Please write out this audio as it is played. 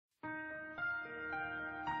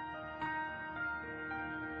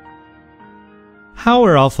How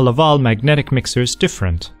are Alfa Laval magnetic mixers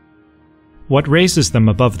different? What raises them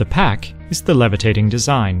above the pack is the levitating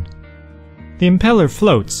design. The impeller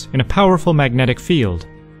floats in a powerful magnetic field,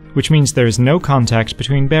 which means there is no contact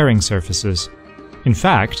between bearing surfaces. In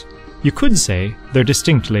fact, you could say they're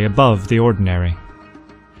distinctly above the ordinary.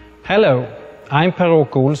 Hello, I'm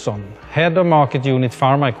Per-Åke Olsson, Head of Market Unit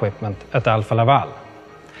Pharma Equipment at Alfa Laval.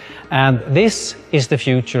 And this is the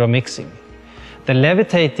future of mixing. The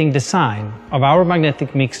levitating design of our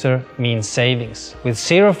magnetic mixer means savings. With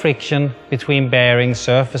zero friction between bearing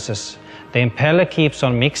surfaces, the impeller keeps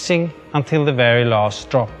on mixing until the very last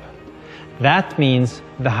drop. That means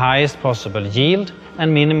the highest possible yield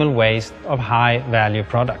and minimal waste of high-value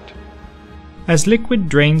product. As liquid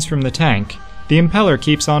drains from the tank, the impeller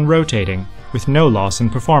keeps on rotating, with no loss in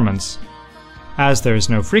performance. As there is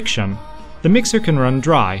no friction, the mixer can run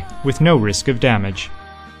dry, with no risk of damage.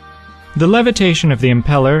 The levitation of the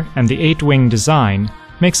impeller and the 8-wing design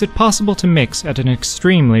makes it possible to mix at an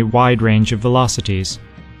extremely wide range of velocities,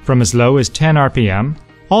 from as low as 10 RPM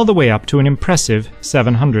all the way up to an impressive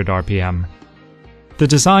 700 RPM. The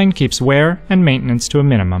design keeps wear and maintenance to a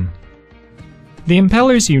minimum. The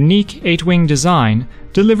impeller's unique 8-wing design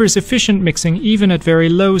delivers efficient mixing even at very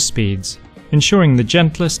low speeds, ensuring the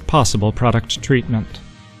gentlest possible product treatment.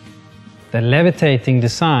 The levitating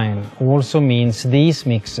design also means these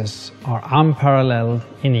mixers are unparalleled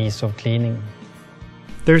in ease of cleaning.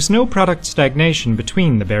 There's no product stagnation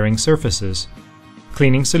between the bearing surfaces.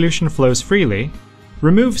 Cleaning solution flows freely,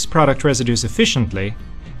 removes product residues efficiently,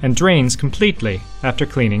 and drains completely after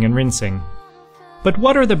cleaning and rinsing. But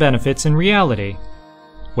what are the benefits in reality?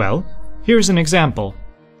 Well, here's an example.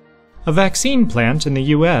 A vaccine plant in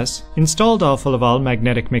the US installed Alfa Laval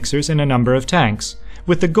magnetic mixers in a number of tanks,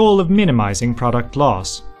 with the goal of minimizing product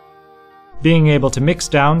loss. Being able to mix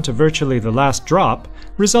down to virtually the last drop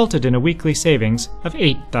resulted in a weekly savings of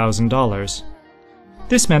 $8,000.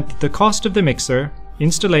 This meant that the cost of the mixer,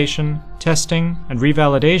 installation, testing, and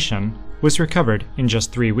revalidation was recovered in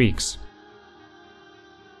just 3 weeks.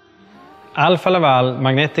 Alfa Laval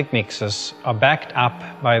magnetic mixers are backed up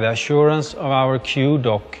by the assurance of our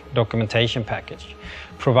Q-Doc documentation package,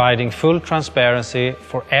 providing full transparency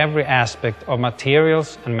for every aspect of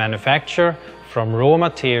materials and manufacture, from raw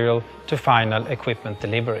material to final equipment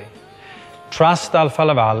delivery. Trust Alfa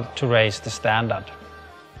Laval to raise the standard.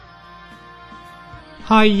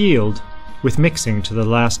 High yield, with mixing to the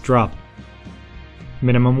last drop.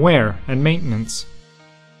 Minimum wear and maintenance.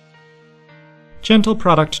 Gentle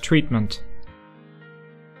product treatment.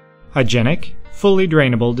 Hygienic, fully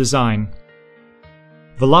drainable design.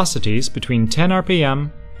 Velocities between 10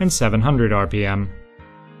 RPM and 700 RPM.